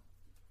us.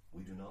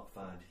 We do not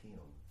find him.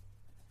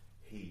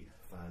 He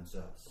finds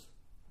us.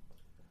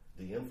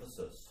 The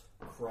emphasis,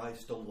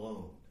 Christ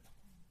alone.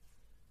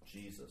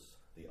 Jesus,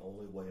 the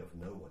only way of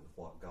knowing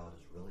what God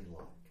is really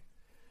like.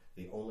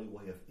 The only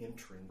way of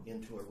entering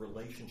into a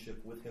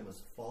relationship with him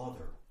as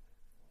Father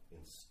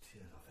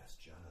instead of as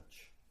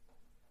Judge.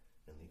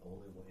 And the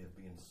only way of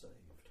being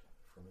saved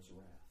from his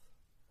wrath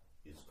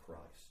is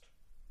Christ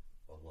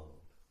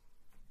alone.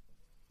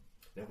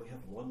 Now we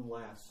have one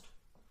last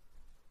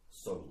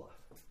sola.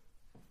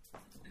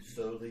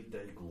 Soli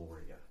Dei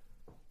Gloria.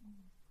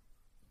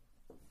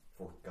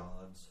 For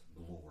God's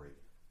glory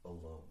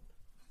alone.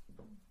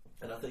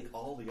 And I think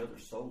all the other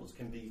solas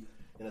can be,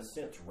 in a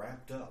sense,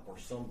 wrapped up or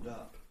summed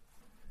up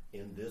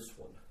in this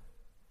one.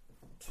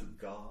 To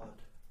God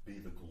be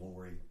the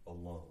glory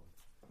alone.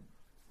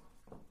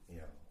 You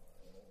know,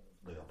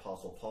 the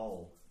Apostle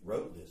Paul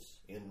wrote this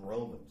in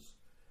Romans.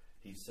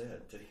 He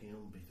said, to him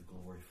be the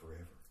glory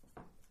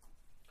forever.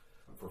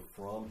 For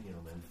from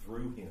him and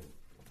through him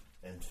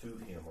and to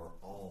him are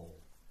all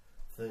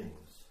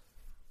things.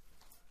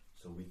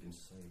 So we can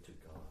say to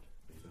God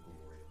be the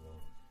glory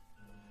alone.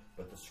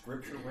 But the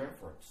scripture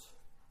reference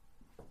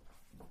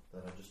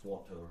that I just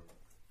want to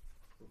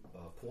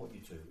point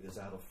you to is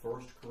out of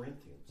 1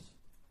 Corinthians.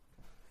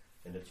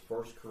 And it's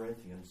 1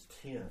 Corinthians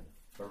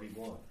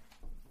 10:31.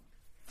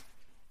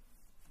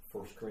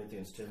 1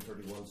 Corinthians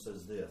 10:31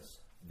 says this,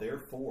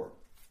 therefore,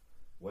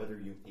 whether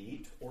you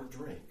eat or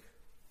drink,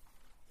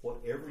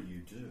 whatever you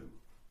do,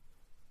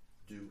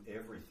 do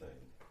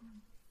everything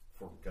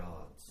for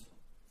God's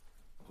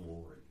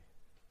glory.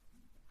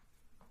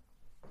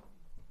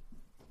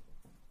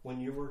 When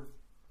you were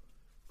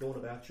going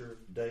about your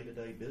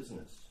day-to-day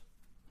business,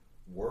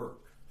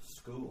 work,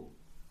 school,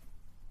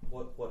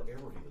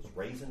 whatever it is,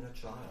 raising a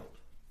child,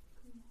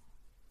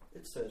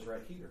 it says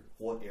right here,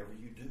 whatever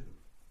you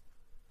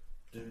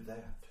do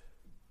that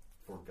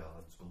for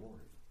God's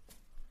glory.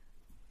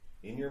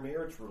 In your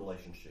marriage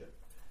relationship,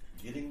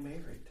 getting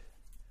married,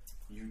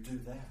 you do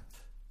that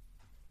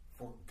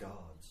for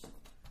God's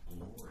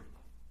glory.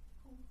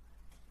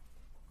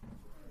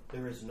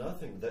 There is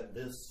nothing that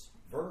this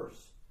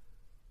verse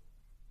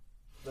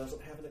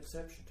doesn't have an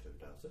exception to,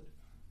 does it?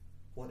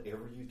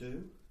 Whatever you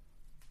do,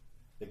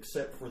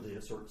 except for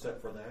this or except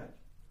for that,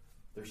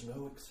 there's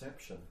no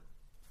exception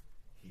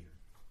here.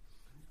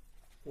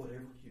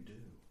 Whatever you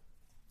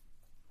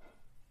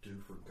do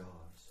for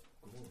God's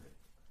glory.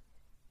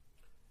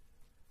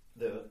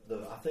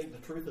 I think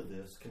the truth of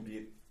this can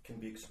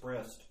be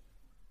expressed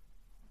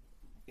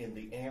in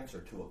the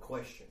answer to a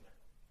question.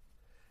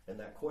 And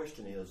that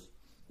question is,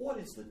 what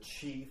is the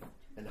chief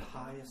and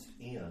highest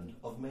end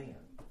of man?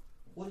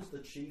 What is the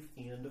chief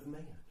end of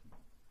man?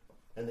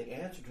 And the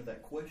answer to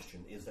that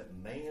question is that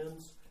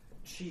man's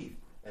chief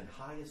and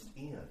highest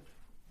end,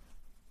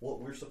 what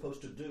we're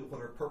supposed to do, what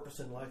our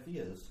purpose in life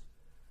is,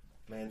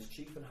 man's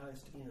chief and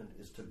highest end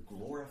is to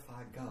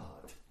glorify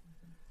God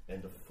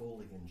and to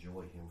fully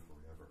enjoy him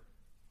forever.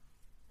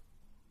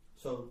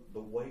 So the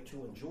way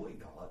to enjoy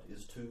God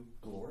is to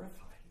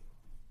glorify him.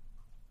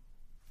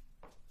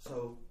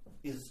 So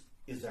is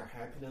our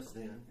happiness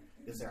then,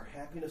 is our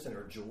happiness and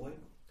our joy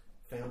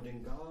found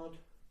in God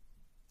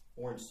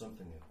or in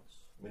something else?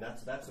 I mean,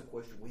 that's a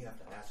question we have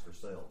to ask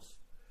ourselves.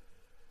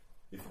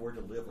 If we're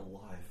to live a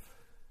life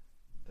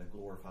that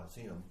glorifies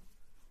him,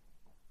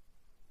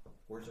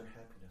 where's our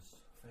happiness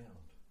found?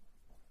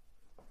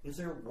 Is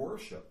there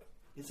worship?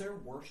 Is there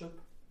worship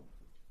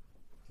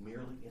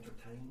merely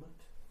entertainment?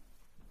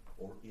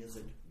 Or is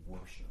it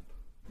worship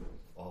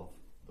of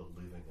the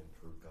living and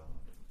true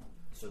God?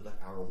 So that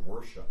our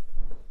worship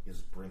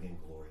is bringing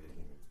glory to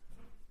him.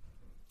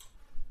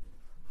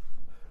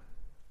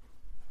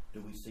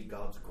 Do we see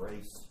God's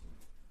grace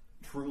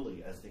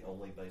truly as the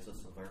only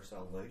basis of our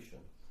salvation?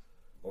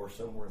 Or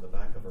somewhere in the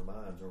back of our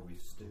minds are we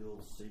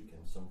still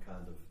seeking some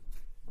kind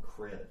of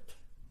credit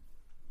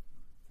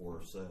for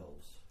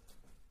ourselves?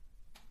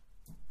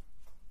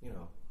 You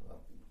know,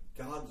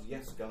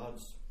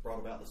 God's brought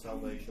about the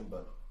salvation,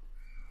 but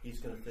he's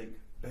going to think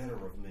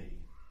better of me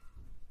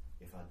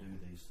if I do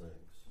these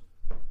things.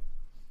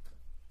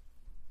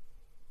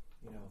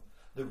 You know,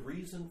 the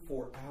reason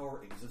for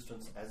our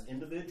existence as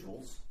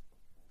individuals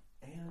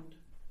and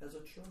as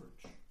a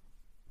church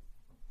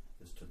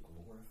is to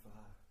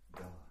glorify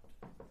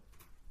God.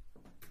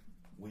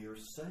 We are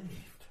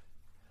saved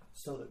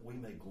so that we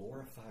may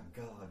glorify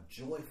God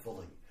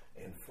joyfully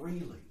and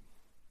freely.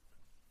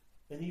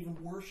 And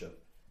even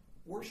worship.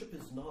 Worship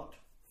is not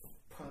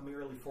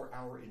primarily for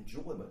our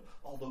enjoyment,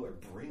 although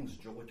it brings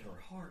joy to our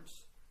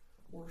hearts.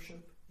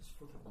 Worship is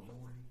for the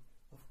glory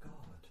of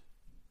God.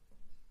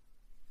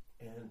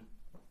 And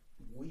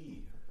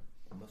we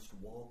must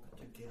walk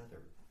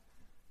together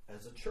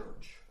as a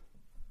church,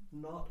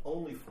 not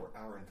only for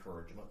our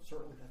encouragement,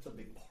 certainly that's a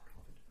big part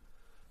of it,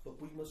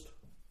 but we must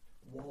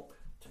walk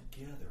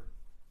together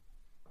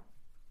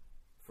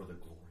for the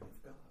glory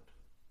of God.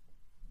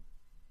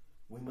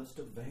 We must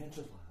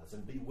evangelize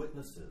and be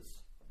witnesses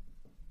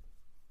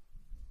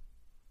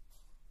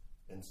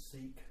and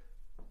seek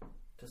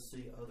to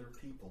see other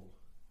people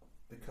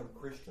become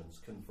Christians,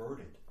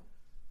 converted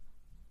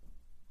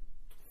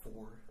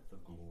for the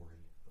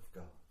glory of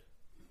God.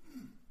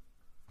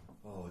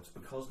 Oh, it's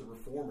because the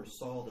Reformers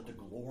saw that the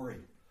glory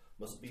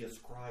must be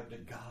ascribed to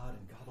God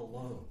and God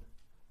alone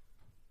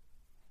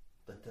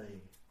that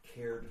they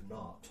cared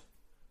not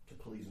to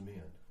please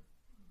men.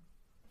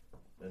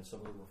 And some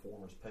of the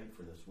Reformers paid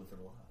for this with their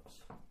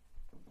lives.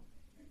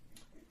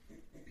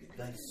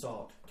 They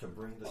sought to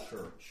bring the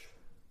church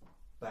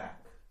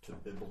back to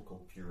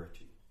biblical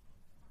purity.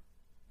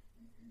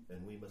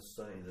 And we must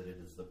say that it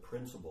is the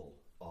principle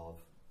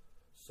of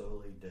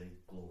Soli Deo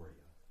Gloria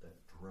that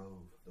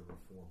drove the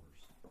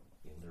Reformers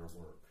in their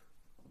work.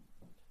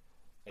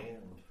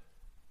 And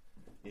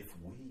if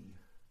we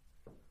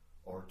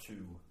are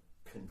to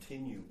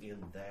continue in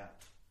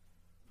that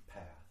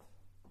path,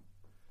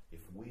 if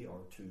we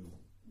are to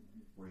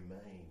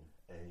remain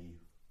a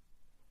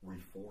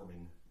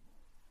reforming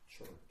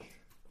church,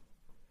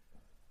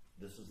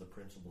 this is the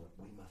principle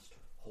that we must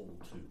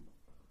hold to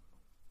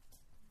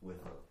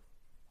with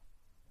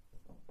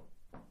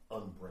an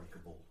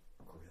unbreakable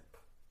grip.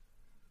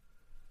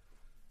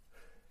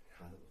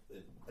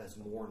 As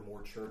more and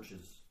more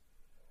churches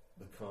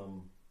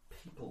become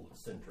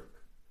people-centric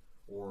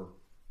or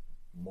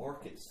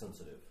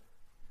market-sensitive,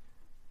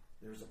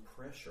 there's a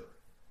pressure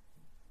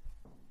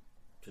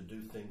to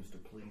do things to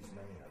please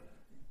man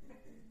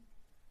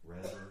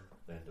rather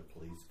than to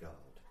please God.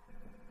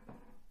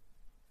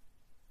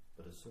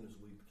 But as soon as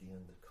we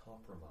begin to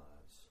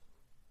compromise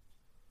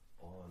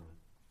on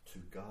to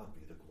God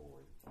be the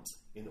glory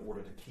in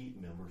order to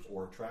keep members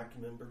or attract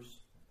members,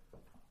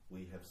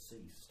 we have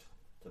ceased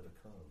to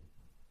become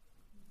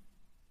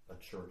a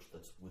church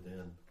that's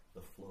within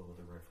the flow of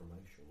the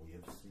Reformation. We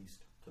have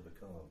ceased to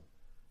become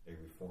a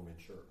reforming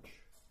church.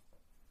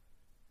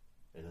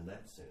 And in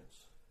that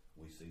sense,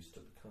 we cease to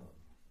become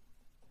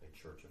a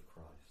church of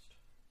Christ.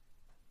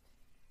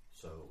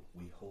 So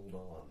we hold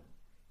on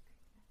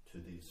to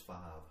these 5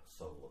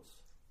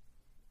 solas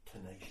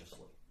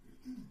tenaciously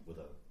with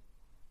a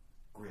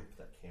grip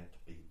that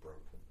can't be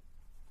broken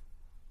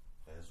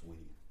as we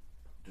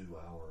do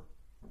our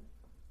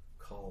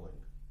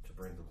calling to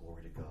bring the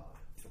glory to God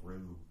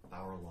through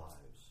our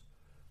lives,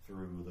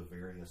 through the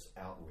various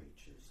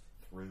outreaches,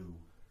 through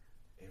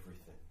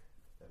everything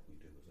that we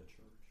do as a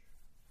church.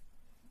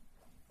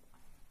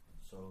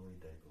 Soli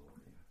Deo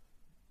Gloria.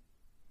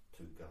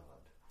 To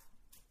God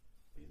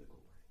be the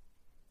glory.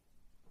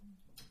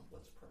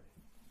 Let's pray.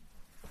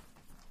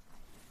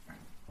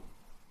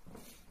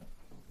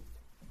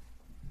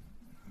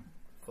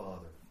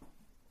 Father,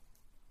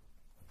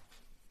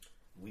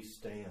 we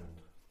stand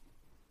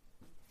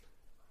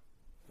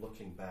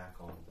looking back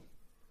on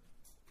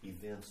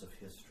events of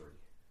history,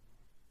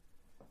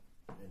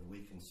 and we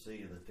can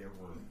see that there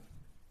were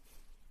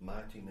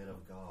mighty men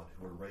of God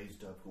who were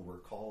raised up, who were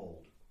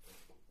called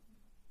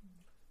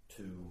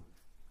to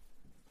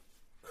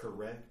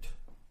correct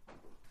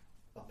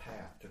a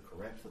path, to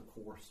correct the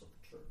course of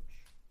the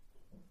church.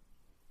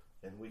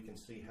 And we can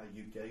see how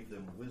you gave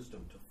them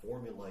wisdom to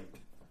formulate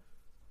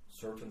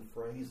certain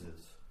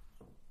phrases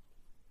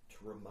to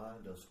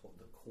remind us what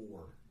the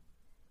core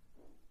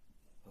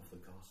of the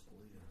gospel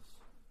is.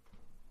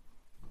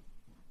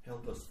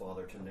 Help us,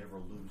 Father, to never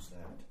lose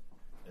that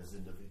as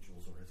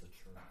individuals or as a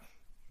church.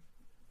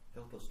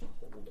 Help us to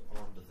hold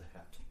on to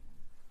that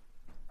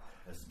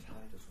as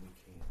tight as we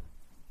can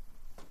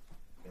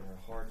in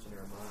our hearts and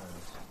our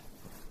minds.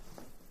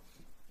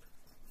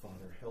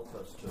 Father, help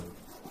us to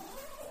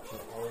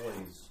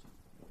always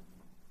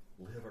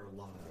live our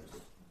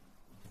lives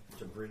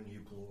to bring you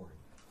glory.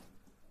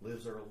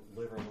 Live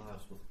our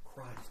lives with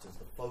Christ as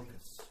the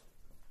focus,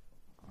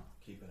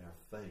 keeping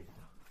our faith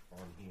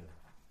on Him.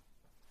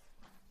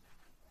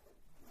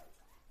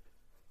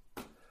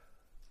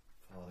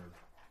 Father,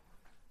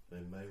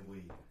 then may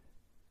we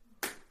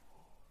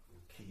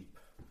keep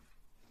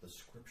the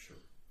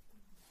Scripture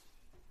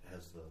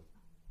as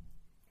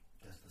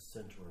the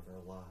center of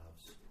our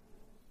lives,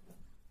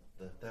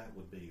 that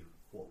would be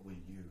what we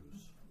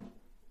use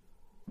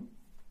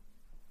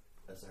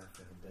as our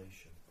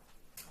foundation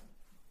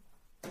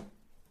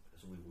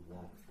as we would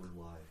walk through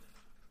life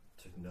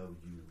to know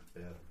you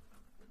better.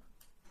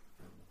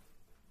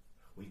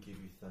 We give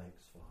you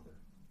thanks, Father.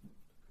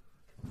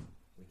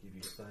 We give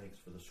you thanks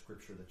for the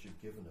Scripture that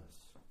you've given us.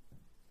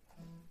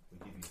 We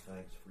give you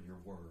thanks for your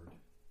word.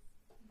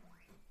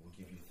 We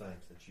give you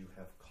thanks that you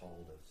have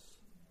called us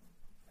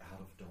out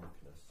of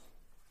darkness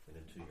and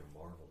into your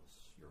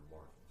marvelous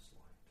light.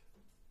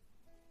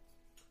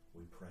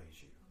 We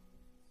praise you.